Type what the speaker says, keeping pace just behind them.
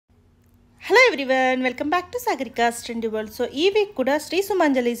Hello everyone, welcome back to Sagarika trendy world. So ఈ week కూడా Shri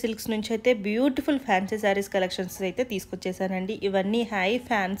Sumanjali silks నుంచి అయితే బ్యూటిఫుల్ ఫ్యాన్సీ శారీస్ కలెక్షన్స్ అయితే తీసుకొచ్చేసానండి. ఇవన్నీ హై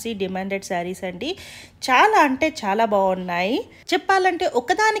ఫ్యాన్సీ డిమాండెడ్ శారీస్ అండి. చాలా అంటే చాలా బాగున్నాయి. చెప్పాలంటే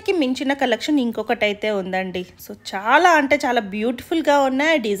ఒకదానికి మించిన కలెక్షన్ ఇంకొకటి అయితే ఉందండి. సో చాలా అంటే చాలా బ్యూటిఫుల్గా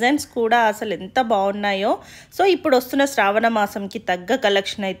ఉన్నాయి. డిజైన్స్ కూడా అసలు ఎంత బాగున్నాయో. సో ఇప్పుడు వస్తున్న శ్రావణ మాసంకి తగ్గ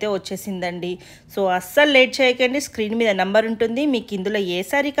కలెక్షన్ అయితే వచ్చేసిందండి. సో అస్సలు లేట్ చేయకండి. స్క్రీన్ మీద నెంబర్ ఉంటుంది. మీకు ఇందులో ఏ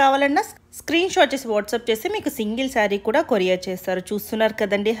శారీ కావాలన్నా స్క్రీన్ షాట్ చేసి వాట్సాప్ చేసి మీకు సింగిల్ శారీ కూడా కొరియర్ చేస్తారు. చూస్తున్నారు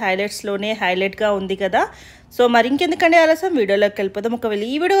కదండి, హైలైట్స్లోనే హైలైట్గా ఉంది కదా. సో మరి ఇంకెందుకంటే ఆలస్యం వీడియోలోకి వెళ్ళిపోదాం. ఒకవేళ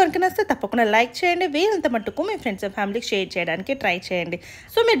ఈ వీడియో కనుక నచ్చితే తప్పకుండా లైక్ చేయండి. వీలంత మట్టుకు మీ ఫ్రెండ్స్ అండ్ ఫ్యామిలీకి షేర్ చేయడానికి ట్రై చేయండి.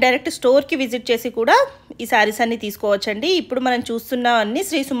 సో మీరు డైరెక్ట్ స్టోర్కి విజిట్ చేసి కూడా ఈ శారీస్ అన్ని తీసుకోవచ్చండి. ఇప్పుడు మనం చూస్తున్న అన్ని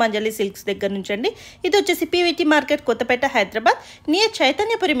శ్రీ సుమంజలి సిల్క్స్ దగ్గర నుంచి అండి. ఇది వచ్చేసి PVT market, Kothapeta, Hyderabad, near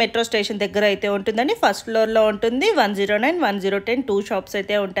Chaitanyapuri metro station దగ్గర అయితే ఉంటుందండి. ఫస్ట్ ఫ్లోర్లో ఉంటుంది. 109, 1010 2 షాప్స్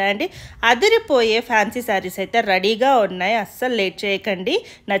అయితే ఉంటాయండి. అదిరిపోయే ఫ్యాన్సీ శారీస్ అయితే రెడీగా ఉన్నాయి. అస్సలు లేట్ చేయకండి.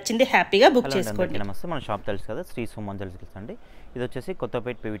 నచ్చింది హ్యాపీగా బుక్ చేసుకోండి. నమస్తే, మన షాప్ తెలుసు కదా, శ్రీ సుమంజలి సిల్క్స్ అండి. ఇది వచ్చేసి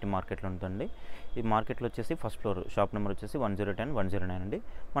కొత్తపేట పీవీటీ మార్కెట్లో ఉంటుంది. ఈ మార్కెట్లో వచ్చేసి ఫస్ట్ ఫ్లోర్, షాప్ నెంబర్ వచ్చేసి 1010, 109 అండి.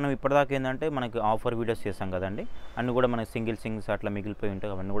 మనం ఇప్పటిదాకా ఏంటంటే మనకి ఆఫర్ వీడియోస్ చేసాం కదండి, అన్నీ కూడా మనకి సింగిల్స్ అట్లా మిగిలిపోయి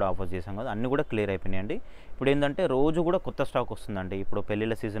ఉంటాయి, అవన్నీ కూడా ఆఫర్ చేసాం కదా, అన్నీ కూడా క్లియర్ అయిపోయినాయండి. ఇప్పుడు ఏంటంటే రోజు కూడా కొత్త స్టాక్ వస్తుందండి. ఇప్పుడు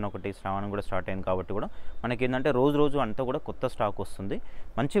పెళ్ళిళ్ళ సీజన్ ఒకటి, శ్రావణం కూడా స్టార్ట్ అయింది కాబట్టి కూడా మనకి ఏంటంటే రోజు అంతా కూడా కొత్త స్టాక్ వస్తుంది.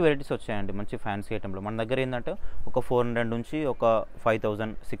 మంచి వెరైటీస్ వచ్చాయండి, మంచి ఫ్యాన్సీ ఐటెంలో. మన దగ్గర ఏంటంటే ఒక 400 నుంచి ఒక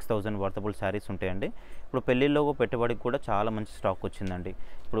 5000, 6000 వర్తబుల్ శారీస్ ఉంటాయండి. ఇప్పుడు పెళ్ళిళ్ళలో పెట్టుబడికి కూడా చాలా మంచి స్టాక్ వచ్చిందండి.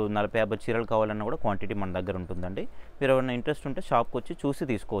 ఇప్పుడు 40-50 చీరలు కావాలన్నా కూడా క్వాంటిటీ మన దగ్గర ఉంటుందండి. మీరు ఎవరైనా ఇంట్రెస్ట్ ఉంటే షాప్కి వచ్చి చూసి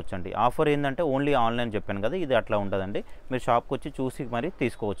తీసుకోవచ్చండి. ఆఫర్ ఏంటంటే ఓన్లీ ఆన్లైన్ చెప్పాను కదా, ఇది అట్లా ఉండదండి. మీరు షాప్కి వచ్చి చూసి మరి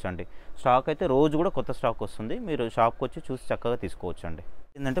తీసుకోవచ్చండి. స్టాక్ అయితే రోజు కూడా కొత్త స్టాక్ వస్తుంది. మీరు షాప్కి వచ్చి చూసి చక్కగా తీసుకోవచ్చండి.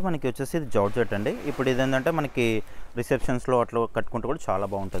 ఏంటంటే మనకి వచ్చేసి ఇది జార్జెట్ అండి. ఇప్పుడు ఇదేంటంటే మనకి రిసెప్షన్స్లో అట్లా కట్టుకుంటే కూడా చాలా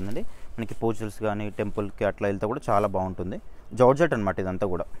బాగుంటుందండి. మనకి పూజల్స్ కానీ టెంపుల్కి అట్లా వెళ్తే కూడా చాలా బాగుంటుంది. జార్జెట్ అనమాట ఇదంతా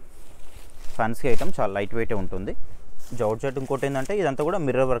కూడా. ఫ్యాన్సీ ఐటమ్, చాలా లైట్ వెయిటే ఉంటుంది జార్జెట్. ఇంకోటి ఏంటంటే ఇదంతా కూడా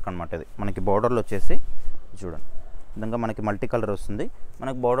మిర్రర్ వర్క్ అనమాట. ఇది మనకి బార్డర్లో వచ్చేసి చూడండి, విధంగా మనకి మల్టీ కలర్ వస్తుంది.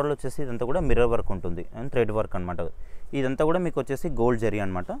 మనకి బార్డర్లో వచ్చేసి ఇదంతా కూడా మిర్రర్ వర్క్ ఉంటుంది అండ్ థ్రెడ్ వర్క్ అనమాట. ఇదంతా కూడా మీకు వచ్చేసి గోల్డ్ జరీ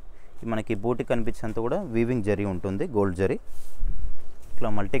అనమాట. మనకి బూటీ కనిపించేంత కూడా వీవింగ్ జరీ ఉంటుంది, గోల్డ్ జరీ.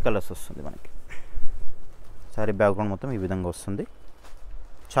 ఇట్లా మల్టీ కలర్స్ వస్తుంది మనకి. శారీ బ్యాక్గ్రౌండ్ మొత్తం ఈ విధంగా వస్తుంది.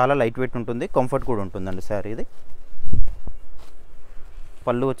 చాలా లైట్ వెయిట్ ఉంటుంది, కంఫర్ట్ కూడా ఉంటుందండి శారీ. ఇది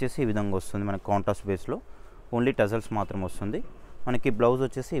పళ్ళు వచ్చేసి ఈ విధంగా వస్తుంది మనకి కాంట్రాస్ట్ బేస్లో. ఓన్లీ టజల్స్ మాత్రం వస్తుంది. మనకి బ్లౌజ్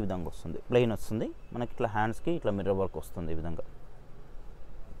వచ్చేసి ఈ విధంగా వస్తుంది, ప్లెయిన్ వస్తుంది. మనకి ఇట్లా హ్యాండ్స్కి ఇట్లా మిర్రర్ వర్క్ వస్తుంది ఈ విధంగా.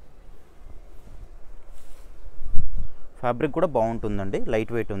 ఫ్యాబ్రిక్ కూడా బాగుంటుందండి,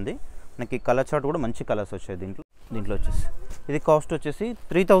 లైట్ వెయిట్ ఉంది. మనకి కలర్ చార్ట్ కూడా మంచి కలర్స్ వచ్చాయి దీంట్లో వచ్చేసి. ఇది కాస్ట్ వచ్చేసి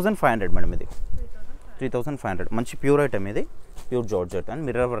 3500 మేడం. ఇది 3500 మంచి ప్యూర్ ఐటమ్. ఇది pure georgette and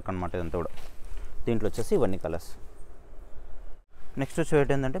mirror work అనమాట ఇదంతా కూడా. దీంట్లో వచ్చేసి ఇవన్నీ కలర్స్. నెక్స్ట్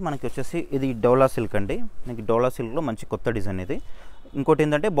వచ్చేటి ఏంటంటే మనకి వచ్చేసి ఇది డోలా సిల్క్ అండి. మనకి డోలా సిల్క్లో మంచి కొత్త డిజైన్ ఇది. ఇంకోటి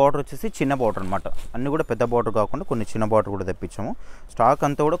ఏంటంటే బార్డర్ వచ్చేసి చిన్న బార్డర్ అనమాట. అన్నీ కూడా పెద్ద బార్డర్ కాకుండా కొన్ని చిన్న బార్డర్ కూడా తెప్పించాము. స్టాక్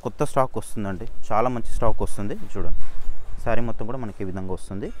అంతా కూడా కొత్త స్టాక్ వస్తుందండి, చాలా మంచి స్టాక్ వస్తుంది. చూడండి, శారీ మొత్తం కూడా మనకి ఈ విధంగా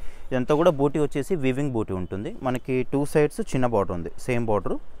వస్తుంది. ఇదంతా కూడా బూటీ వచ్చేసి వీవింగ్ బూటీ ఉంటుంది. మనకి 2 సైడ్స్ చిన్న బార్డర్ ఉంది, సేమ్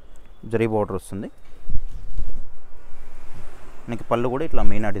బార్డర్ జరీ బార్డర్ వస్తుంది. మనకి పళ్ళు కూడా ఇట్లా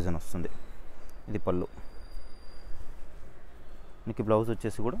మీనా డిజైన్ వస్తుంది. ఇది పళ్ళు. మీకు బ్లౌజ్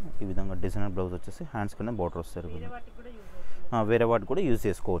వచ్చేసి కూడా ఈ విధంగా డిజైనర్ బ్లౌజ్ వచ్చేసి హ్యాండ్స్ కింద బార్డర్ వస్తారు. వేరే వాటి కూడా యూజ్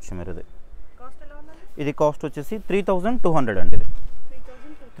చేసుకోవచ్చు మీరు. ఇది కాస్ట్ వచ్చేసి 3200 అండి. ఇది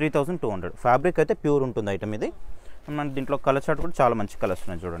 3200. ఫ్యాబ్రిక్ అయితే ప్యూర్ ఉంటుంది ఐటమ్ ఇది. మన దీంట్లో కలర్ చార్ట్ కూడా చాలా మంచి కలర్స్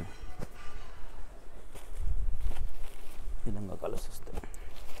ఉన్నాయి చూడండి. ఈ విధంగా కలర్స్ వస్తాయి.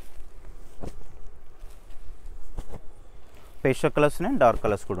 పేస్టల్ కలర్స్ ఉన్నాయి, డార్క్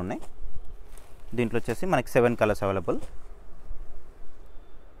కలర్స్ కూడా ఉన్నాయి. దీంట్లో వచ్చేసి మనకి 7 కలర్స్ అవైలబుల్.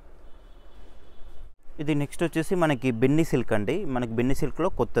 ఇది నెక్స్ట్ వచ్చేసి మనకి బిన్ని సిల్క్ అండి. మనకి బిన్ని సిల్క్లో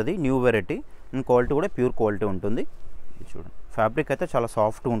కొత్తది, న్యూ వెరైటీ అండ్ క్వాలిటీ కూడా ప్యూర్ క్వాలిటీ ఉంటుంది. చూడండి, ఫ్యాబ్రిక్ అయితే చాలా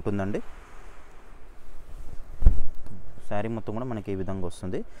సాఫ్ట్గా ఉంటుందండి. శారీ మొత్తం కూడా మనకి ఈ విధంగా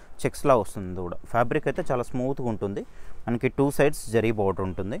వస్తుంది, చెక్స్లా వస్తుంది కూడా. ఫ్యాబ్రిక్ అయితే చాలా స్మూత్గా ఉంటుంది. మనకి 2 సైడ్స్ జరీ బార్డర్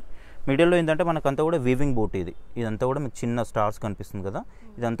ఉంటుంది. మిడిల్లో ఏంటంటే మనకంతా కూడా వీవింగ్ బూట్. ఇదంతా కూడా మీకు చిన్న స్టార్స్ కనిపిస్తుంది కదా,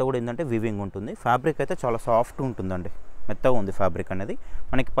 ఇదంతా కూడా ఏంటంటే వీవింగ్ ఉంటుంది. ఫ్యాబ్రిక్ అయితే చాలా సాఫ్ట్గా ఉంటుందండి, మెత్తగా ఉంది ఫ్యాబ్రిక్ అనేది.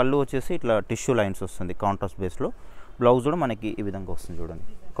 మనకి పళ్ళు వచ్చేసి ఇట్లా టిష్యూ లైన్స్ వస్తుంది కాంట్రాస్ట్ బేస్లో. బ్లౌజ్ కూడా మనకి ఈ విధంగా వస్తుంది చూడండి,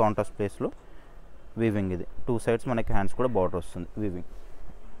 కాంట్రాస్ట్ బేస్లో వీవింగ్. ఇది 2 సైడ్స్ మనకి హ్యాండ్స్ కూడా బార్డర్ వస్తుంది వీవింగ్.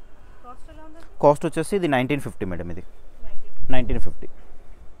 కాస్ట్ వచ్చేసి ఇది 1950 మేడం. ఇది 1950.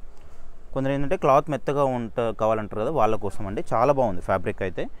 కొందరు ఏంటంటే క్లాత్ మెత్తగా కావాలంటారు కదా, వాళ్ళ కోసం అండి. చాలా బాగుంది ఫ్యాబ్రిక్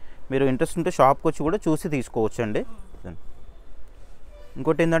అయితే. మీరు ఇంట్రెస్ట్ ఉంటే షాప్కి వచ్చి కూడా చూసి తీసుకోవచ్చు అండి.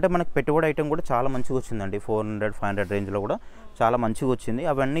 ఇంకోటి ఏంటంటే మనకి పెట్టుబడి ఐటమ్ కూడా చాలా మంచిగా వచ్చిందండి. 400-500 రేంజ్లో కూడా చాలా మంచిగా వచ్చింది.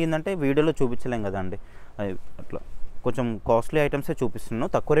 అవన్నీ ఏంటంటే వీడియోలో చూపించలేం కదండి, అవి అట్లా కొంచెం కాస్ట్లీ ఐటమ్సే చూపిస్తున్నాను.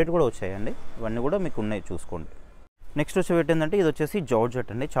 తక్కువ రేటు కూడా వచ్చాయండి. ఇవన్నీ కూడా మీకు ఉన్నాయి, చూసుకోండి. నెక్స్ట్ వచ్చి ఏంటంటే ఇది వచ్చేసి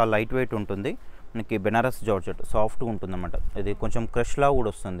జార్జెట్ అండి. చాలా లైట్ వెయిట్ ఉంటుంది మనకి. బెనారస్ జార్జెట్ సాఫ్ట్గా ఉంటుంది అన్నమాట. ఇది కొంచెం క్రష్లా కూడా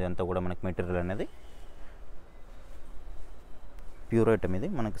వస్తుంది అంతా కూడా మనకి మెటీరియల్ అనేది. ప్యూర్ ఐటమ్ ఇది.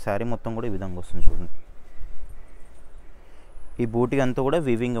 మనకి శారీ మొత్తం కూడా ఈ విధంగా వస్తుంది చూడండి. ఈ బూటీ అంతా కూడా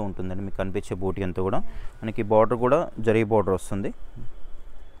వీవింగ్గా ఉంటుందండి. మీకు కనిపించే బూటీ అంతా కూడా మనకి బార్డర్ కూడా జరీ బార్డర్ వస్తుంది.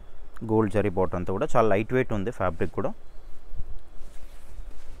 గోల్డ్ జరీ బార్డర్ అంతా కూడా చాలా లైట్ వెయిట్ ఉంది. ఫ్యాబ్రిక్ కూడా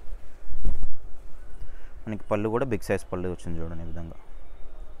మనకి పళ్ళు కూడా బిగ్ సైజ్ పళ్ళు వచ్చింది చూడండి ఈ విధంగా.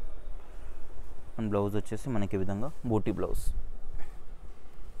 అండ్ బ్లౌజ్ వచ్చేసి మనకి ఈ విధంగా బూటీ బ్లౌజ్.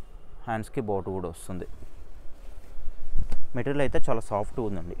 హ్యాండ్స్కి బార్డర్ కూడా వస్తుంది. మెటీరియల్ అయితే చాలా సాఫ్ట్గా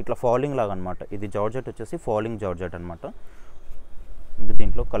ఉందండి. ఇట్లా ఫాలింగ్ లాగా అనమాట. ఇది జార్జెట్ వచ్చేసి ఫాలింగ్ జార్జెట్ అనమాట. ఇంకా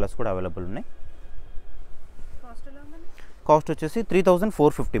దీంట్లో కలర్స్ కూడా అవైలబుల్ ఉన్నాయి. కాస్ట్ వచ్చేసి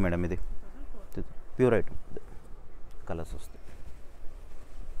 3450 మేడం. ఇది ప్యూర్ ఐటమ్. కలర్స్ వస్తాయి.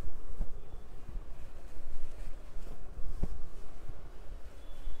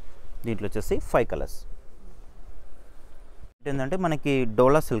 దీంట్లో వచ్చేసి 5 కలర్స్. ఏంటంటే మనకి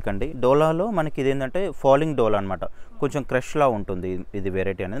డోలా సిల్క్ అండి. డోలాలో మనకి ఇది ఏంటంటే ఫాలింగ్ డోలా అనమాట. కొంచెం క్రష్లా ఉంటుంది ఇది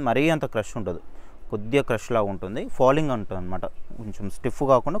వెరైటీ అనేది. మరీ అంత క్రష్ ఉండదు, కొద్దిగా క్రష్లా ఉంటుంది. ఫాలింగ్ ఉంటుంది అనమాట. కొంచెం స్టిఫ్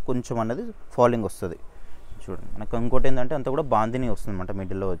కాకుండా కొంచెం అనేది ఫాలింగ్ వస్తుంది చూడండి. మనకు ఇంకోటి ఏంటంటే అంతా కూడా బాందిని వస్తుంది అనమాట.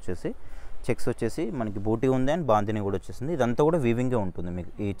 మిడిల్లో వచ్చేసి చెక్స్ వచ్చేసి మనకి బూటీ ఉంది అండ్ బాందిని కూడా వచ్చేసింది. ఇదంతా కూడా వీవింగ్గా ఉంటుంది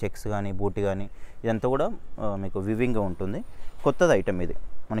మీకు. ఈ చెక్స్ కానీ బూటీ కానీ ఇదంతా కూడా మీకు వీవింగ్గా ఉంటుంది. కొత్తది ఐటమ్ ఇది.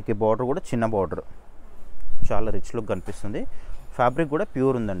 మనకి బార్డర్ కూడా చిన్న బార్డర్, చాలా రిచ్ లుక్ కనిపిస్తుంది. ఫ్యాబ్రిక్ కూడా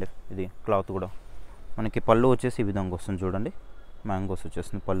ప్యూర్ ఉందండి. ఇది క్లాత్ కూడా మనకి. పళ్ళు వచ్చేసి ఈ విధంగా వస్తుంది చూడండి. మ్యాంగోస్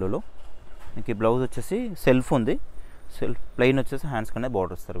వచ్చేస్తుంది పళ్ళులో. మనకి బ్లౌజ్ వచ్చేసి సెల్ఫ్ ఉంది. సెల్ఫ్ ప్లెయిన్ వచ్చేసి హ్యాండ్స్ కన్నా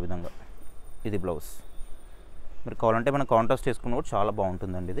బార్డర్ వస్తారు ఈ విధంగా. ఇది బ్లౌజ్. మీరు కావాలంటే మనం కాంట్రాస్ట్ చేసుకున్న కూడా చాలా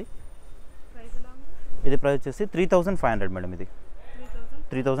బాగుంటుందండి. ఇది ప్రైస్ వచ్చేసి 3500 మేడం. ఇది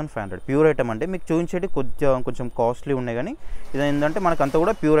 3500 ప్యూర్ ఐటమ్ అంటే మీకు చూపించేది కొంచెం కాస్ట్లీ ఉన్నాయి, కానీ ఇది ఏంటంటే మనకు అంతా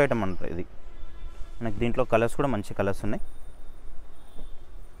కూడా ప్యూర్ ఐటమ్ అంటారు. ఇది మనకి దీంట్లో కలర్స్ కూడా మంచి కలర్స్ ఉన్నాయి.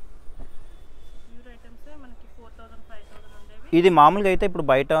 ఇది మామూలుగా అయితే ఇప్పుడు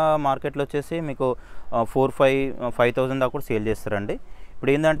బయట మార్కెట్లో వచ్చేసి మీకు 4,000-5,000 దాకా కూడా సేల్ చేస్తారండి.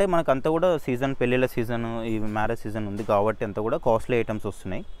 ఇప్పుడు ఏంటంటే మనకు అంతా కూడా సీజన్, పెళ్ళిళ్ళ సీజన్, ఈ మ్యారేజ్ సీజన్ ఉంది కాబట్టి అంతా కూడా కాస్ట్లీ ఐటమ్స్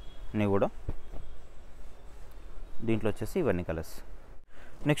వస్తున్నాయి అన్నీ కూడా. దీంట్లో వచ్చేసి ఇవన్నీ కలర్స్.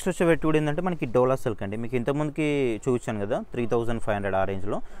 నెక్స్ట్ వచ్చే పెట్టుబడి ఏంటంటే మనకి డోలా సిల్క్ అండి. మీకు ఇంతకుముందుకి చూపించాను కదా 3500 ఆ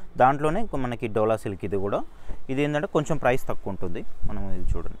రేంజ్లో. దాంట్లోనే మనకి డోలా సిల్క్ ఇది కూడా. ఇది ఏంటంటే కొంచెం ప్రైస్ తక్కువ ఉంటుంది. మనం ఇది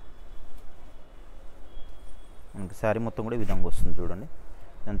చూడండి. మనకి శారీ మొత్తం కూడా ఈ విధంగా వస్తుంది చూడండి.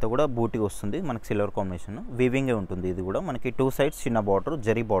 ఇదంతా కూడా బూటీ వస్తుంది మనకి. సిల్వర్ కాంబినేషన్ వీవింగే ఉంటుంది. ఇది కూడా మనకి 2 సైడ్స్ చిన్న బార్డర్,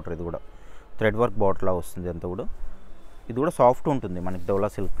 జరీ బార్డర్. ఇది కూడా థ్రెడ్ వర్క్ బార్డర్లా వస్తుంది అంతా కూడా. ఇది కూడా సాఫ్ట్ ఉంటుంది మనకి డోలా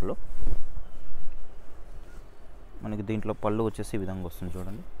సిల్క్లో. మనకి దీంట్లో పళ్ళు వచ్చేసి ఈ విధంగా వస్తుంది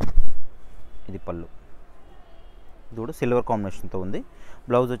చూడండి. ఇది పళ్ళు. ఇది కూడా సిల్వర్ కాంబినేషన్తో ఉంది.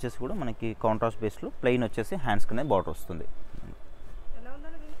 బ్లౌజ్ వచ్చేసి కూడా మనకి కాంట్రాస్ట్ బేస్లో ప్లెయిన్ వచ్చేసి హ్యాండ్స్ కనే బార్డర్ వస్తుంది.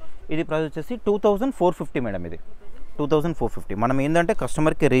 ఇది ప్రైస్ వచ్చేసి 2450 మేడం. ఇది 2450. మనం ఏంటంటే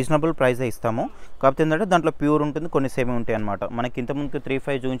కస్టమర్కి రీజనబుల్ ప్రైజే ఇస్తాము. కాకపోతే ఏంటంటే దాంట్లో ప్యూర్ ఉంటుంది, కొన్ని సేమ్ ఉంటాయి అనమాట. మనకి ఇంతకుముందుకు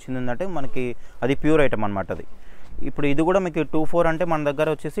 35 చూపించింది ఏంటంటే మనకి అది ప్యూర్ ఐటమ్ అనమాట. అది ఇప్పుడు ఇది కూడా మీకు 24 అంటే మన దగ్గర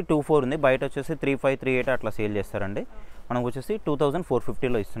వచ్చేసి 24 ఉంది. బయట వచ్చేసి 35, 38 అట్లా సేల్ చేస్తారండి. మనకు వచ్చేసి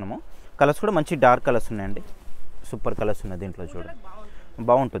 2450లో ఇస్తున్నాము. కలర్స్ కూడా మంచి డార్క్ కలర్స్ ఉన్నాయండి. సూపర్ కలర్స్ ఉన్నాయి దీంట్లో చూడండి.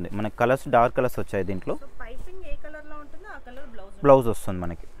 బాగుంటుంది మనకి. కలర్స్ డార్క్ కలర్స్ వచ్చాయి దీంట్లో. బ్లౌజ్ వస్తుంది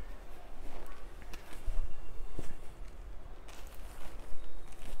మనకి.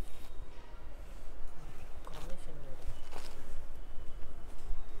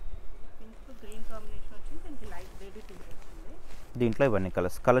 దీంట్లో ఇవన్నీ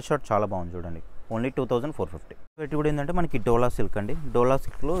కలర్స్. కలర్ షార్ట్ చాలా బాగుంది చూడండి. ఓన్లీ 2450. ఇది కూడా ఏంటంటే మనకి డోలా సిల్క్ అండి. డోలా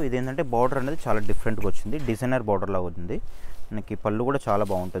సిల్క్లో ఇది ఏంటంటే బార్డర్ అనేది చాలా డిఫరెంట్గా వచ్చింది. డిజైనర్ బార్డర్ లాగా ఉంది. మనకి పళ్ళు కూడా చాలా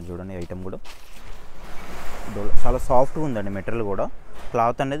బాగుంటుంది చూడండి. ఐటమ్ కూడా డోలా చాలా సాఫ్ట్గా ఉందండి. మెటీరియల్ కూడా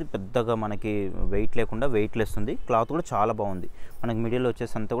క్లాత్ అనేది పెద్దగా మనకి వెయిట్ లేకుండా వెయిట్లెస్ ఉంది. క్లాత్ కూడా చాలా బాగుంది. మనకి మిడిల్లో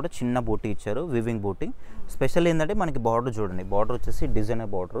వచ్చేసి అంతా కూడా చిన్న బూటీ ఇచ్చారు, వివింగ్ బూటీ. స్పెషల్ ఏంటంటే మనకి బార్డర్ చూడండి. బార్డర్ వచ్చేసి డిజైనర్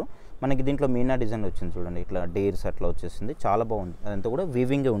బార్డర్. మనకి దీంట్లో మీనా డిజైన్ వచ్చింది చూడండి. ఇట్లా డేర్స్ అట్లా వచ్చేసింది. చాలా బాగుంది. అదంతా కూడా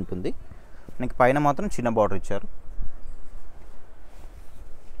వీవింగే ఉంటుంది. మనకి పైన మాత్రం చిన్న బార్డర్ ఇచ్చారు.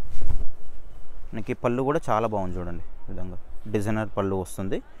 మనకి పళ్ళు కూడా చాలా బాగుంది చూడండి. ఈ విధంగా డిజైనర్ పళ్ళు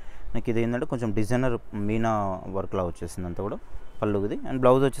వస్తుంది. మనకి ఇది ఏంటంటే కొంచెం డిజైనర్ మీనా వర్క్లా వచ్చేసింది అంతా కూడా పళ్ళుది. అండ్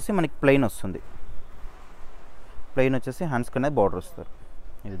బ్లౌజ్ వచ్చేసి మనకి ప్లెయిన్ వస్తుంది. ప్లెయిన్ వచ్చేసి హ్యాండ్స్ కన్నా బార్డర్ వస్తారు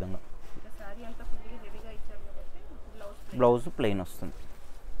ఈ విధంగా. బ్లౌజ్ ప్లెయిన్ వస్తుంది.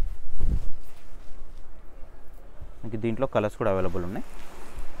 మీకు దీంట్లో కలర్స్ కూడా అవైలబుల్ ఉన్నాయి.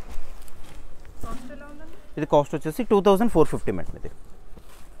 ఇది కాస్ట్ వచ్చేసి 2450 మేడం. ఇది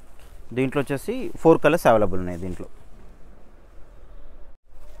దీంట్లో వచ్చేసి 4 కలర్స్ అవైలబుల్ ఉన్నాయి దీంట్లో.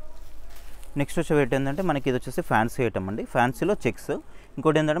 నెక్స్ట్ వచ్చే వెరైటీ ఏంటంటే మనకి ఇది వచ్చేసి ఫ్యాన్సీ ఐటమ్ అండి. ఫ్యాన్సీలో చెక్స్.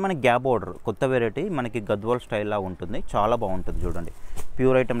 ఇంకోటి ఏంటంటే మనకి గ్యాప్ బార్డర్ కొత్త వెరైటీ, మనకి గద్వాల్ స్టైల్ లాగా ఉంటుంది, చాలా బాగుంటుంది చూడండి.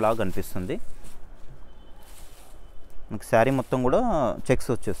 ప్యూర్ ఐటమ్ లాగా కనిపిస్తుంది. మనకి శారీ మొత్తం కూడా చెక్స్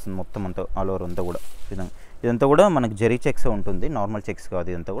వచ్చేస్తుంది, మొత్తం అంతా ఆల్ ఓవర్ అంతా కూడా. ఇదంతా కూడా మనకి జరీ చెక్స్ ఉంటుంది, నార్మల్ చెక్స్ కాదు.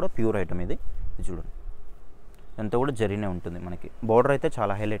 ఇదంతా కూడా ప్యూర్ ఐటమ్. ఇది చూడండి, ఇదంతా కూడా జరీనే ఉంటుంది. మనకి బార్డర్ అయితే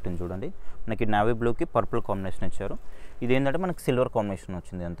చాలా హైలైట్ ఉంది చూడండి. మనకి నావీ బ్లూకి పర్పుల్ కాంబినేషన్ ఇచ్చారు. ఇది ఏంటంటే మనకి సిల్వర్ కాంబినేషన్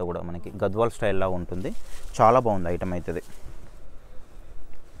వచ్చింది. అంతా కూడా మనకి గద్వాల్ స్టైల్ లాగా ఉంటుంది, చాలా బాగుంది ఐటమ్ అవుతుంది.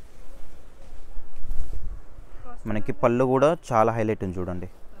 మనకి పళ్ళు కూడా చాలా హైలైట్ ఉంది చూడండి.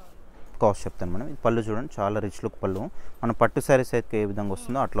 కాస్ట్ చెప్తాను మనం. పళ్ళు చూడండి, చాలా రిచ్ లుక్ పళ్ళు. మన పట్టు శారీస్ అయితే ఏ విధంగా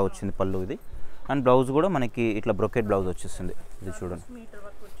వస్తుందో అట్లా వచ్చింది పళ్ళు ఇది. అండ్ బ్లౌజ్ కూడా మనకి ఇట్లా బ్రొకెట్ బ్లౌజ్ వచ్చేస్తుంది. ఇది చూడండి,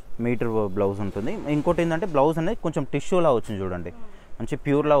 మీటర్ బ్లౌజ్ ఉంటుంది. ఇంకోటి ఏంటంటే బ్లౌజ్ అనేది కొంచెం టిష్యూలా వచ్చింది చూడండి, మంచి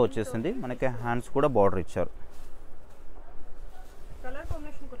ప్యూర్లా వచ్చేసింది. మనకి హ్యాండ్స్ కూడా బార్డర్ ఇచ్చారు.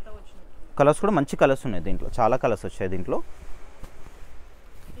 కలర్స్ కూడా మంచి కలర్స్ ఉన్నాయి దీంట్లో, చాలా కలర్స్ వచ్చాయి దీంట్లో.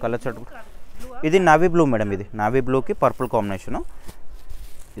 కలర్ చార్ట్ ఇది నావీ బ్లూ మేడం. ఇది నావీ బ్లూకి పర్పుల్ కాంబినేషను.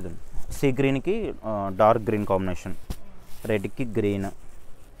 ఇది సీ గ్రీన్కి dark green combination, రెడ్కి green.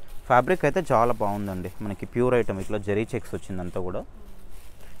 Fabric అయితే చాలా బాగుందండి. మనకి ప్యూర్ ఐటమ్, ఇట్లా జరీ చెక్స్ వచ్చిందంతా కూడా.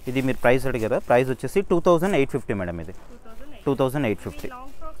 ఇది మీరు ప్రైస్ అడిగారా? ప్రైస్ వచ్చేసి 2850 మేడం. ఇది 2850.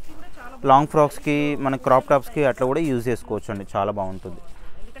 లాంగ్ ఫ్రాక్స్కి, మన క్రాప్ టాప్స్కి అట్లా కూడా యూజ్ చేసుకోవచ్చు అండి, చాలా బాగుంటుంది.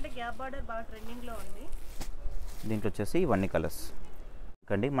 దీంట్లో వచ్చేసి ఇవన్నీ కలర్స్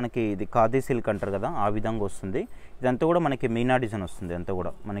అండి. మనకి ఇది ఖాదీ సిల్క్ అంటారు కదా, ఆ విధంగా వస్తుంది. ఇదంతా కూడా మనకి మీనా డిజైన్ వస్తుంది. అంతా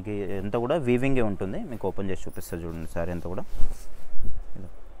కూడా మనకి ఎంత కూడా వీవింగే ఉంటుంది. మీకు ఓపెన్ చేసి చూపిస్తారు చూడండి సారీ అంతా కూడా.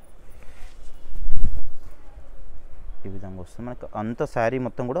 ఈ విధంగా వస్తుంది మనకి అంత శారీ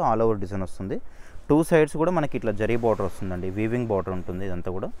మొత్తం కూడా ఆల్ ఓవర్ డిజైన్ వస్తుంది. 2 సైడ్స్ కూడా మనకి ఇట్లా జరీ బార్డర్ వస్తుందండి, వీవింగ్ బార్డర్ ఉంటుంది. ఇదంతా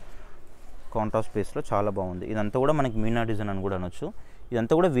కూడా కాంట్రాస్ట్ బేస్లో చాలా బాగుంది. ఇదంతా కూడా మనకి మీనా డిజైన్ అని కూడా అనొచ్చు.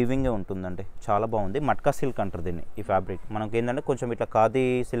 ఇదంతా కూడా వీవింగే ఉంటుందండి, చాలా బాగుంది. మట్కా సిల్క్ అంటారు దీన్ని. ఈ ఫ్యాబ్రిక్ మనకి ఏంటంటే కొంచెం ఇట్లా ఖాదీ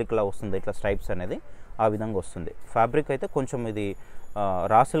సిల్క్లా వస్తుంది, ఇట్లా స్ట్రైప్స్ అనేది ఆ విధంగా వస్తుంది. ఫ్యాబ్రిక్ అయితే కొంచెం ఇది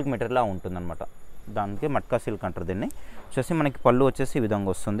రా సిల్క్ మెటీరియల్లా ఉంటుందన్నమాట, దానికి మట్కా సిల్క్ అంటారు దీన్ని. వచ్చేసి మనకి పళ్ళు వచ్చేసి ఈ విధంగా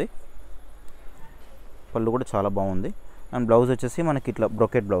వస్తుంది. పళ్ళు కూడా చాలా బాగుంది. అండ్ బ్లౌజ్ వచ్చేసి మనకి ఇట్లా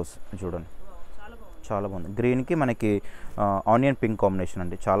బ్రొకెట్ బ్లౌజ్ చూడండి, చాలా బాగుంది. గ్రీన్కి మనకి ఆనియన్ పింక్ కాంబినేషన్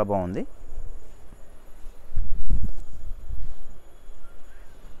అండి, చాలా బాగుంది.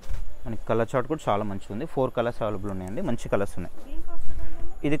 మనకి కలర్ చార్ట్ కూడా చాలా మంచిగా ఉంది. 4 కలర్స్ అవైలబుల్ ఉన్నాయండి, మంచి కలర్స్ ఉన్నాయి.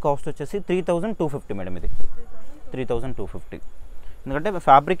 ఇది కాస్ట్ వచ్చేసి 3250 మేడం. ఇది 3250. ఎందుకంటే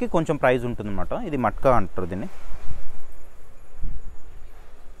ఫ్యాబ్రిక్కి కొంచెం ప్రైస్ ఉంటుందన్నమాట. ఇది మట్కా అంటారు దీన్ని.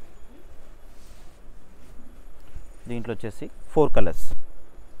 దీంట్లో వచ్చేసి 4 కలర్స్.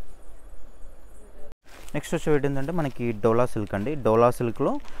 నెక్స్ట్ వచ్చే ఏంటంటే మనకి డోలా సిల్క్ అండి. డోలా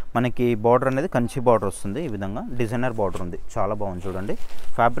సిల్క్లో మనకి బార్డర్ అనేది కంచి బార్డర్ వస్తుంది. ఈ విధంగా డిజైనర్ బార్డర్ ఉంది, చాలా బాగుంది చూడండి.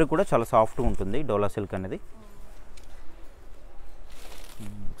 ఫ్యాబ్రిక్ కూడా చాలా సాఫ్ట్గా ఉంటుంది డోలా సిల్క్ అనేది.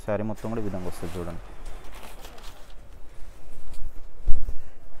 శారీ మొత్తం కూడా ఈ విధంగా వస్తుంది చూడండి.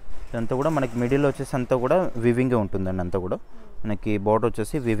 ఇదంతా కూడా మనకి మిడిల్లో వచ్చేసి అంతా కూడా వీవింగే ఉంటుందండి. అంతా కూడా మనకి బార్డర్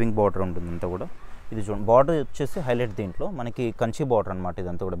వచ్చేసి వీవింగ్ బార్డర్ ఉంటుంది అంతా కూడా. ఇది చూడండి, బార్డర్ వచ్చేసి హైలైట్. దీంట్లో మనకి కంచి బార్డర్ అనమాట.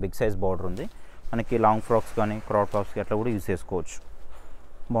 ఇదంతా కూడా బిగ్ సైజ్ బార్డర్ ఉంది. మనకి లాంగ్ ఫ్రాక్స్ కానీ క్రాప్ టాప్స్కి అట్లా కూడా యూజ్ చేసుకోవచ్చు.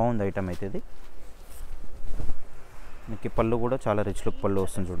 బాగుంది ఐటమ్ అయితే ఇది. మనకి పళ్ళు కూడా చాలా రిచ్ లుక్ పళ్ళు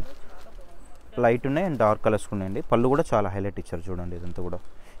వస్తుంది చూడండి. లైట్ ఉన్నాయి అండ్ డార్క్ కలర్స్ ఉన్నాయండి. పళ్ళు కూడా చాలా హైలైట్ ఇచ్చారు చూడండి.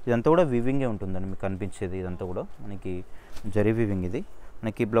 ఇదంతా కూడా వీవింగే ఉంటుందండి మీకు కనిపించేది. ఇదంతా కూడా మనకి జరీ వీవింగ్. ఇది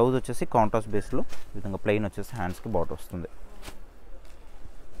మనకి బ్లౌజ్ వచ్చేసి కాంట్రాస్ట్ బేస్లో ఈ విధంగా ప్లెయిన్ వచ్చేసి హ్యాండ్స్కి బార్డర్ వస్తుంది.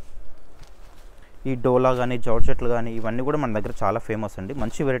 ఈ డోలా కానీ జార్జెట్లు కానీ ఇవన్నీ కూడా మన దగ్గర చాలా ఫేమస్ అండి,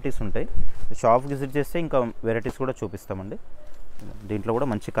 మంచి వెరైటీస్ ఉంటాయి. షాప్ విజిట్ చేస్తే ఇంకా వెరైటీస్ కూడా చూపిస్తామండి. దీంట్లో కూడా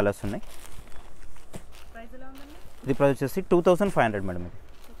మంచి కలర్స్ ఉన్నాయి. ఇది ప్రైస్ వచ్చేసి 2500 మేడం. ఇది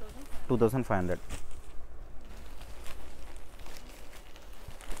 2500.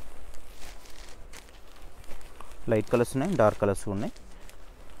 లైట్ కలర్స్ ఉన్నాయి, డార్క్ కలర్స్ ఉన్నాయి.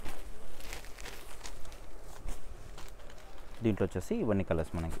 దీంట్లో వచ్చేసి ఇవన్నీ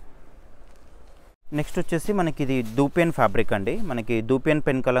కలర్స్ మనకి. నెక్స్ట్ వచ్చేసి మనకి ఇది దూపియన్ ఫ్యాబ్రిక్ అండి. మనకి దూపియన్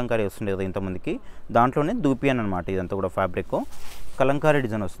పెన్ కలంకారీ వస్తుంది కదా ఇంతమందికి, దాంట్లోనే దూపియన్ అనమాట. ఇదంతా కూడా ఫ్యాబ్రిక్ కలంకారీ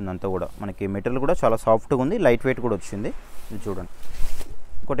డిజైన్ వస్తుంది. అంతా కూడా మనకి మెటీరియల్ కూడా చాలా సాఫ్ట్గా ఉంది, లైట్ వెయిట్ కూడా వచ్చింది. ఇది చూడండి.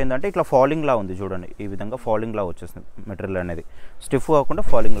 ఇంకోటి ఏంటంటే ఇట్లా ఫాలింగ్లా ఉంది చూడండి. ఈ విధంగా ఫాలింగ్లా వచ్చేస్తుంది మెటీరియల్ అనేది, స్టిఫ్ కాకుండా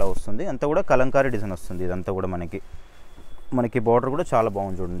ఫాలింగ్లా వస్తుంది. అంతా కూడా కలంకారీ డిజైన్ వస్తుంది. ఇదంతా కూడా మనకి బార్డర్ కూడా చాలా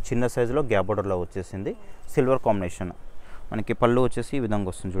బాగుంది చూడండి. చిన్న సైజులో గ్యాప్ బార్డర్లో వచ్చేసింది, సిల్వర్ కాంబినేషన్. మనకి పళ్ళు వచ్చేసి ఈ విధంగా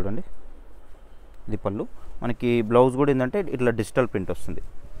వస్తుంది చూడండి, ఇది పళ్ళు. మనకి బ్లౌజ్ కూడా ఏంటంటే ఇట్లా డిజిటల్ ప్రింట్ వస్తుంది.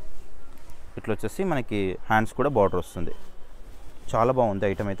 ఇట్లా వచ్చేసి మనకి హ్యాండ్స్ కూడా బార్డర్ వస్తుంది. చాలా బాగుంది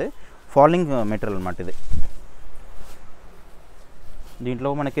ఐటమ్ అయితే. ఫాలింగ్ మెటీరియల్ అన్నమాట ఇది. దీంట్లో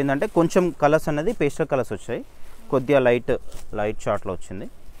మనకి ఏంటంటే కొంచెం కలర్స్ అనేది పేస్టల్ కలర్స్ వచ్చాయి, కొద్దిగా లైట్ షార్ట్లో వచ్చింది.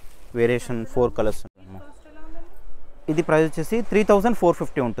 Variation 4 colours. ఇది ప్రైస్ వచ్చేసి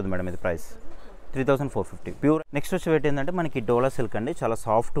 3450 ఉంటుంది మేడం. ఇది ప్రైస్ 3450 ప్యూర్. నెక్స్ట్ వచ్చి ఏంటంటే మనకి డోలా సిల్క్ అండి, చాలా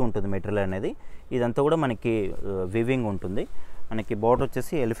సాఫ్ట్ ఉంటుంది మెటీరియల్ అనేది. ఇదంతా కూడా మనకి వివింగ్ ఉంటుంది. మనకి బార్డర్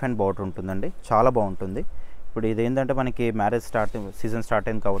వచ్చేసి ఎలిఫెంట్ బార్డర్ ఉంటుందండి, చాలా బాగుంటుంది. ఇప్పుడు ఇది ఏంటంటే మనకి మ్యారేజ్ సీజన్ స్టార్ట్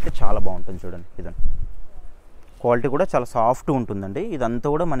అయింది కాబట్టి చాలా బాగుంటుంది చూడండి. ఇదంతా క్వాలిటీ కూడా చాలా సాఫ్ట్ ఉంటుందండి. ఇదంతా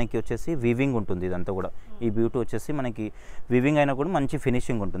కూడా మనకి వచ్చేసి వీవింగ్ ఉంటుంది. ఇదంతా కూడా ఈ బ్యూటీ వచ్చేసి మనకి వీవింగ్ అయినా కూడా మంచి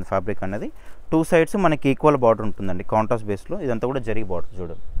ఫినిషింగ్ ఉంటుంది ఫ్యాబ్రిక్ అనేది. 2 సైడ్స్ మనకి ఈక్వల్ బార్డర్ ఉంటుందండి కాంట్రాస్ట్ బేస్లో. ఇదంతా కూడా జరీ బార్డర్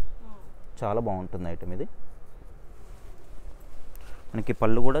చూడండి, చాలా బాగుంటుంది ఐటమ్ ఇది. మనకి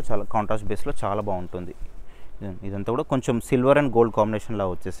పళ్ళు కూడా చాలా కాంట్రాస్ట్ బేస్లో చాలా బాగుంటుంది. ఇదంతా కూడా కొంచెం సిల్వర్ అండ్ గోల్డ్ కాంబినేషన్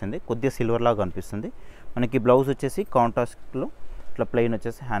లాగా వచ్చేసింది, కొద్దిగా సిల్వర్ లాగా కనిపిస్తుంది. మనకి బ్లౌజ్ వచ్చేసి కాంట్రాస్ట్లో ఇట్లా ప్లెయిన్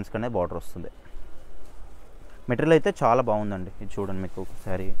వచ్చేసి హ్యాండ్స్ కనే బార్డర్ వస్తుంది. మెటీరియల్ అయితే చాలా బాగుందండి. ఇది చూడండి, మీకు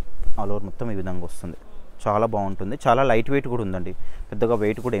ఒకసారి ఆల్ ఓవర్ మొత్తం ఈ విధంగా వస్తుంది. చాలా బాగుంటుంది, చాలా లైట్ వెయిట్ కూడా ఉందండి, పెద్దగా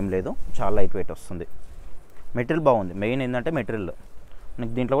వెయిట్ కూడా ఏం లేదు, చాలా లైట్ వెయిట్ వస్తుంది. మెటీరియల్ బాగుంది. మెయిన్ ఏంటంటే మెటీరియల్.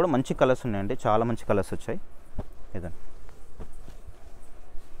 మనకి దీంట్లో కూడా మంచి కలర్స్ ఉన్నాయండి, చాలా మంచి కలర్స్ వచ్చాయి. ఇదండి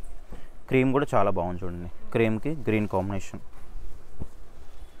క్రీమ్ కూడా చాలా బాగుంది చూడండి, క్రీమ్కి గ్రీన్ కాంబినేషన్,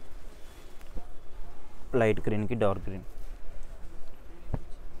 లైట్ గ్రీన్కి డార్క్ గ్రీన్.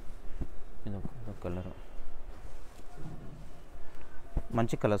 ఇదొక కలర్,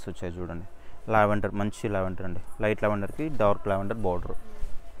 మంచి కలర్స్ వచ్చాయి చూడండి. లావెండర్, మంచి లావెండర్ అండి, లైట్ లావెండర్కి డార్క్ లావెండర్ బార్డర్.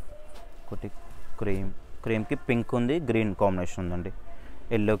 ఒకటి క్రీమ్కి పింక్ ఉంది, గ్రీన్ కాంబినేషన్ ఉందండి,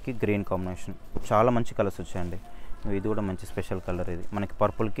 ఎల్లోకి గ్రీన్ కాంబినేషన్. చాలా మంచి కలర్స్ వచ్చాయండి. ఇది కూడా మంచి స్పెషల్ కలర్. ఇది మనకి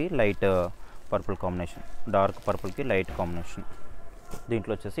పర్పుల్కి light purple combination, dark పర్పుల్కి light combination.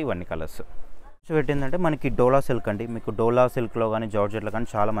 దీంట్లో వచ్చేసి ఇవన్నీ కలర్స్. ఏంటంటే మనకి డోలా సిల్క్ అండి. మీకు డోలా సిల్క్లో కానీ జార్జెట్లో కానీ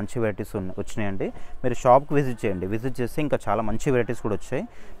చాలా మంచి వెరైటీస్ వచ్చినాయండి. మీరు షాప్కి విజిట్ చేయండి, విజిట్ చేస్తే ఇంకా చాలా మంచి వెరైటీస్ కూడా వచ్చాయి.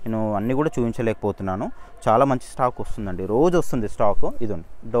 నేను అన్నీ కూడా చూపించలేకపోతున్నాను, చాలా మంచి స్టాక్ వస్తుందండి, రోజు వస్తుంది స్టాక్. ఇది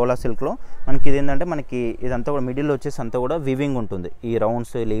డోలా సిల్క్లో మనకి ఇది ఏంటంటే మనకి ఇదంతా కూడా మిడిల్లో వచ్చేసి అంతా కూడా వీవింగ్ ఉంటుంది. ఈ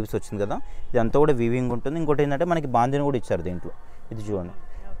రౌండ్స్ లీవ్స్ వచ్చింది కదా, ఇదంతా కూడా వీవింగ్ ఉంటుంది. ఇంకోటి ఏంటంటే మనకి బాందిని కూడా ఇచ్చారు దీంట్లో. ఇది చూడండి,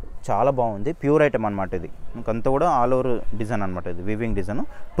 చాలా బాగుంది, ప్యూర్ ఐటమ్ అనమాట. ఇది ఇంకంతా కూడా ఆల్ ఓవర్ డిజైన్ అనమాట. ఇది వీవింగ్ డిజైన్,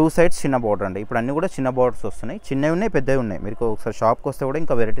 2 సైడ్స్ చిన్న బార్డర్ అండి. ఇప్పుడు అన్నీ కూడా చిన్న బార్డర్స్ వస్తున్నాయి, చిన్నవి ఉన్నాయి, పెద్దవి ఉన్నాయి. మీరు ఒకసారి షాప్కి వస్తే కూడా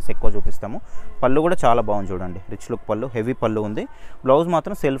ఇంకా వెరైటీస్ ఎక్కువ చూపిస్తాము. పళ్ళు కూడా చాలా బాగుంది చూడండి, రిచ్ లుక్ పళ్ళు, హెవీ పళ్ళు ఉంది. బ్లౌజ్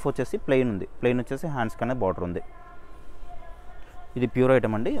మాత్రం సెల్ఫ్ వచ్చేసి ప్లెయిన్ ఉంది, ప్లెయిన్ వచ్చేసి హ్యాండ్స్ కన్నా బార్డర్ ఉంది. ఇది ప్యూర్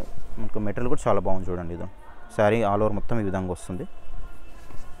ఐటమ్ అండి. మనకు మెటీరియల్ కూడా చాలా బాగుంది చూడండి. ఇది శారీ ఆల్ ఓవర్ మొత్తం ఈ విధంగా వస్తుంది.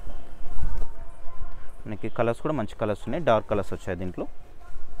 మనకి కలర్స్ కూడా మంచి కలర్స్ ఉన్నాయి, డార్క్ కలర్స్ వచ్చాయి దీంట్లో.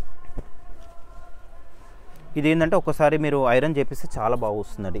 ఇది ఏంటంటే ఒకసారి మీరు ఐరన్ చేపిస్తే చాలా బాగా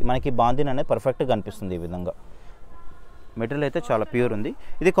వస్తుందండి. మనకి బాందిన్ అనేది పర్ఫెక్ట్గా కనిపిస్తుంది ఈ విధంగా. మెటీరియల్ అయితే చాలా ప్యూర్ ఉంది.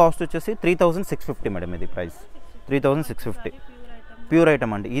 ఇది కాస్ట్ వచ్చేసి 3650 మేడం. ఇది ప్రైస్ 3650 ప్యూర్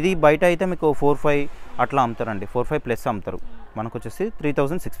ఐటమ్ అండి. ఇది బయట అయితే మీకు 45 అట్లా అమ్ముతారండి, 45 ప్లస్ అమ్ముతారు. మనకు వచ్చేసి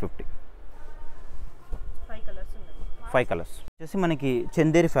 3650. 5 కలర్స్ వచ్చేసి మనకి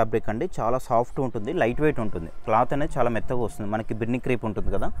చందేరి ఫ్యాబ్రిక్ అండి, చాలా సాఫ్ట్ ఉంటుంది, లైట్ వెయిట్ ఉంటుంది. క్లాత్ అనేది చాలా మెత్తగా వస్తుంది. మనకి బిర్ని క్రీప్ ఉంటుంది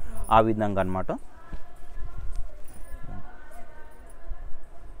కదా, ఆ విధంగా అనమాట.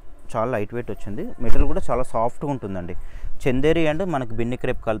 చాలా లైట్ వెయిట్ వచ్చింది. మెటీరియల్ కూడా చాలా సాఫ్ట్గా ఉంటుందండి. చందేరి అండ్ మనకి బిన్ని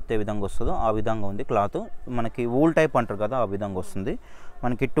క్రేప్ కలిపితే విధంగా వస్తుందో ఆ విధంగా ఉంది క్లాత్. మనకి వూల్ టైప్ అంటారు కదా, ఆ విధంగా వస్తుంది.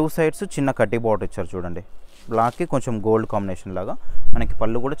 మనకి 2 సైడ్స్ చిన్న కడ్డీ బార్డర్ ఇచ్చారు చూడండి, బ్లాక్కి కొంచెం గోల్డ్ కాంబినేషన్ లాగా. మనకి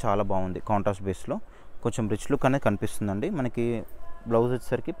పళ్ళు కూడా చాలా బాగుంది, కాంట్రాస్ట్ బేస్లో కొంచెం రిచ్ లుక్ అనేది కనిపిస్తుందండి. మనకి బ్లౌజ్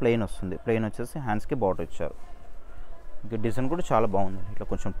వచ్చేసరికి ప్లెయిన్ వస్తుంది, ప్లెయిన్ వచ్చేసి హ్యాండ్స్కి బార్డర్ ఇచ్చారు. ఇంకా డిజైన్ కూడా చాలా బాగుంది, ఇట్లా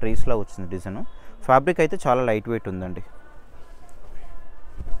కొంచెం ట్రీస్లా వచ్చింది డిజైన్. ఫ్యాబ్రిక్ అయితే చాలా లైట్ వెయిట్ ఉందండి.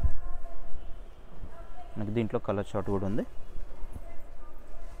 మనకి దీంట్లో కలర్ చార్ట్ కూడా ఉంది,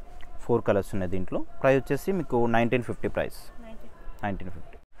 4 కలర్స్ ఉన్నాయి దీంట్లో. ప్రైస్ వచ్చేసి మీకు 1950 ప్రైస్,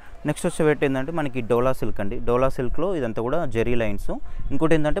 1950. నెక్స్ట్ వచ్చే వెయిట్ ఏంటంటే మనకి డోలా సిల్క్ అండి. డోలా సిల్క్లో ఇదంతా కూడా జెరీ లైన్స్.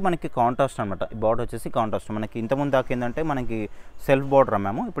 ఇంకోటి ఏంటంటే మనకి కాంట్రాస్ట్ అనమాట, బార్డర్ వచ్చేసి కాంట్రాస్ట్. మనకి ఇంతకుముందు దాకా ఏంటంటే మనకి సెల్ఫ్ బార్డర్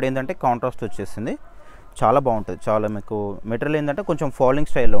అమ్మాము, ఇప్పుడు ఏంటంటే కాంట్రాస్ట్ వచ్చేసింది. చాలా బాగుంటుంది, చాలా మీకు మెటీరియల్ ఏంటంటే కొంచెం ఫాలింగ్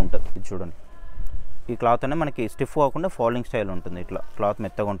స్టైల్లో ఉంటుంది. ఇది చూడండి, ఈ క్లాత్ అనేది మనకి స్టిఫ్ కాకుండా ఫాలింగ్ స్టైల్ ఉంటుంది. ఇట్లా క్లాత్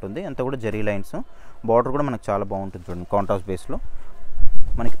మెత్తగా ఉంటుంది, అంతా కూడా జెరీ లైన్స్. బార్డర్ కూడా మనకి చాలా బాగుంటుంది చూడండి, కాంట్రాస్ట్ బేస్లో.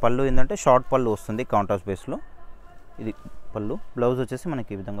 మనకి పళ్ళు ఏంటంటే షార్ట్ పళ్ళు వస్తుంది కాంట్రాస్ట్ బేస్లో. ఇది పళ్ళు. బ్లౌజ్ వచ్చేసి మనకి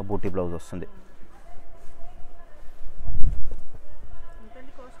ఈ విధంగా బూటీ బ్లౌజ్ వస్తుంది.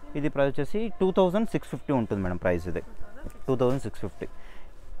 ఇది ప్రైస్ వచ్చేసి 2650 ఉంటుంది మేడం ప్రైస్. ఇది 2650.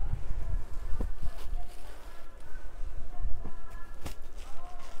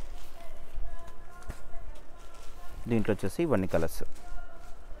 దీంట్లో వచ్చేసి ఇవన్నీ కలర్స్.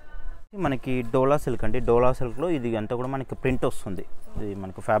 మనకి డోలా సిల్క్ అండి. డోలా సిల్క్లో ఇది అంతా కూడా మనకి ప్రింట్ వస్తుంది. ఇది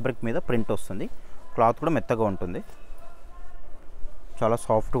మనకు ఫ్యాబ్రిక్ మీద ప్రింట్ వస్తుంది. క్లాత్ కూడా మెత్తగా ఉంటుంది. చాలా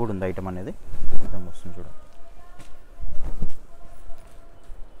సాఫ్ట్ కూడా ఉంది ఐటమ్ అనేది. విధంగా వస్తుంది చూడండి.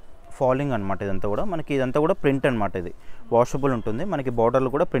 ఫాలింగ్ అనమాట ఇదంతా కూడా. మనకి ఇదంతా కూడా ప్రింట్ అనమాట. ఇది వాషబుల్ ఉంటుంది. మనకి బార్డర్లు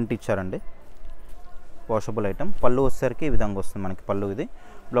కూడా ప్రింట్ ఇచ్చారండి. Washable item. పళ్ళు వచ్చేసరికి ఈ విధంగా వస్తుంది మనకి పళ్ళు. ఇది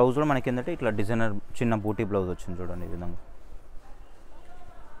బ్లౌజ్ కూడా మనకి ఏంటంటే ఇట్లా డిజైనర్ చిన్న బూటీ బ్లౌజ్ వచ్చింది చూడండి ఈ విధంగా.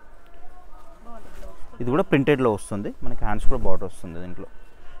 ఇది కూడా ప్రింటెడ్లో వస్తుంది. మనకి హ్యాండ్స్ కూడా బార్డర్ వస్తుంది దీంట్లో.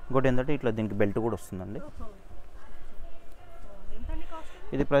 ఇంకోటి ఏంటంటే ఇట్లా దీనికి బెల్ట్ కూడా వస్తుందండి.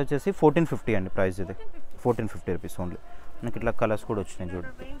 ఇది ప్రైస్ వచ్చేసి 1450 అండి. ప్రైస్ ఇది 1450 రూపీస్ ఓన్లీ. మనకి ఇట్లా కలర్స్ కూడా వచ్చినాయి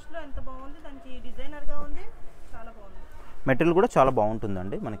చూడండి. మెటీరియల్ కూడా చాలా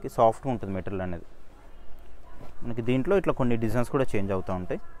బాగుంటుందండి. మనకి సాఫ్ట్గా ఉంటుంది మెటీరియల్ అనేది. మనకి దీంట్లో ఇట్లా కొన్ని డిజైన్స్ కూడా చేంజ్ అవుతూ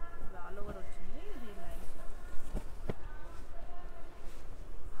ఉంటాయి.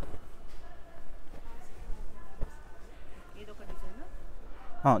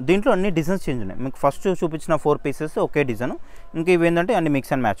 దీంట్లో అన్ని డిజైన్స్ చేంజ్ ఉన్నాయి. మీకు ఫస్ట్ చూపించిన 4 పీసెస్ ఒకే డిజైన్. ఇంకా ఇవి ఏంటంటే అన్ని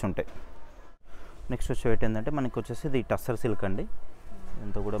మిక్స్ అండ్ మ్యాచ్ ఉంటాయి. నెక్స్ట్ వచ్చేటి ఏంటంటే మనకి వచ్చేసి ఇది టస్సర్ సిల్క్ అండి.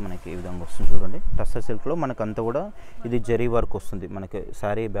 అంతా కూడా మనకి ఈ విధంగా వస్తుంది చూడండి. టస్సర్ సిల్క్లో మనకు అంతా కూడా ఇది జరీ వర్క్ వస్తుంది. మనకి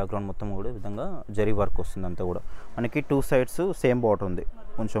శారీ బ్యాక్గ్రౌండ్ మొత్తం కూడా ఈ విధంగా జరీ వర్క్ వస్తుంది. అంతా కూడా మనకి 2 సైడ్స్ సేమ్ బార్డర్ ఉంది.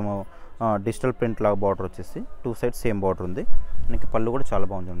 కొంచెము డిజిటల్ ప్రింట్ లాగా బార్డర్ వచ్చేసి 2 సైడ్స్ సేమ్ బార్డర్ ఉంది. మనకి పళ్ళు కూడా చాలా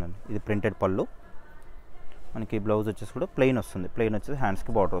బాగుంది ఉండండి. ఇది ప్రింటెడ్ పళ్ళు. మనకి బ్లౌజ్ వచ్చేసి కూడా ప్లెయిన్ వస్తుంది. ప్లెయిన్ వచ్చేసి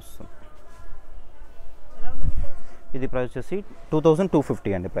హ్యాండ్స్కి బార్డర్ వస్తుంది. ఇది ప్రైస్ వచ్చేసి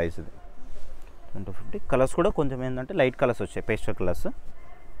 2250 అండి. ప్రైస్ ఇది 250. కలర్స్ కూడా కొంచెం ఏంటంటే లైట్ కలర్స్ వచ్చాయి, పేస్టల్ కలర్స్.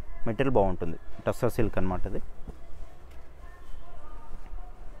 మెటీరియల్ బాగుంటుంది. టస్సర్ సిల్క్ అనమాట ఇది.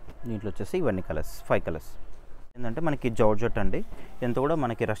 దీంట్లో వచ్చేసి ఇవన్నీ కలర్స్ 5 కలర్స్. ఏంటంటే మనకి జార్జెట్ అండి. ఎంత కూడా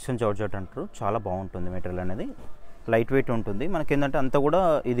మనకి రష్యన్ జార్జెట్ అంటారు. చాలా బాగుంటుంది మెటీరియల్ అనేది. లైట్ వెయిట్ ఉంటుంది. మనకి ఏంటంటే అంతా కూడా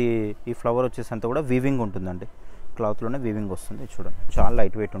ఇది ఈ ఫ్లవర్ వచ్చేసి అంతా కూడా వీవింగ్ ఉంటుందండి. క్లాత్లోనే వీవింగ్ వస్తుంది చూడండి. చాలా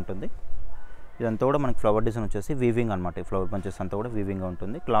లైట్ వెయిట్ ఉంటుంది. ఇదంతా కూడా మనకి ఫ్లవర్ డిజైన్ వచ్చేసి వీవింగ్ అనమాట. ఈ ఫ్లవర్ బంచెస్ అంతా కూడా వీవింగ్గా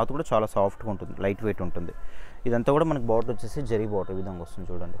ఉంటుంది. క్లాత్ కూడా చాలా సాఫ్ట్గా ఉంటుంది, లైట్ వెయిట్ ఉంటుంది. ఇదంతా కూడా మనకి బార్డర్ వచ్చేసి జరీ బార్డర్ ఈ విధంగా వస్తుంది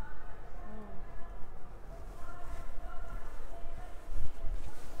చూడండి.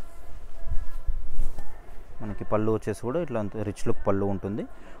 మనకి పళ్ళు వచ్చేసి కూడా ఇట్లా రిచ్ లుక్ పళ్ళు ఉంటుంది.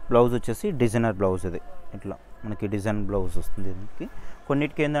 బ్లౌజ్ వచ్చేసి డిజైనర్ బ్లౌజ్. ఇది ఇట్లా మనకి డిజైన్ బ్లౌజ్ వస్తుంది. దీనికి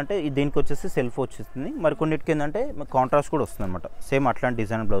కొన్నిటికి ఏంటంటే దీనికి వచ్చేసి సెల్ఫ్ వచ్చేస్తుంది. మరి కొన్నిటికి ఏంటంటే కాంట్రాస్ట్ కూడా వస్తుంది అనమాట. సేమ్ అట్లాంటి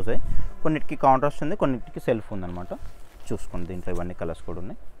డిజైన్ బ్లౌజే. కొన్నిటికి కాంట్రాస్ట్ ఉంది, కొన్నిటికి సెల్ఫ్ ఉందన్నమాట. చూసుకోండి. దీంట్లో ఇవన్నీ కలర్స్ కూడా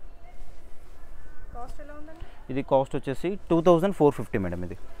ఉన్నాయి. ఇది కాస్ట్ వచ్చేసి 2450 మేడం.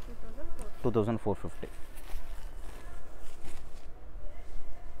 ఇది 2450.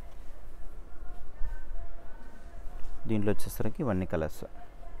 దీంట్లో వచ్చేసరికి ఇవన్నీ కలర్స్.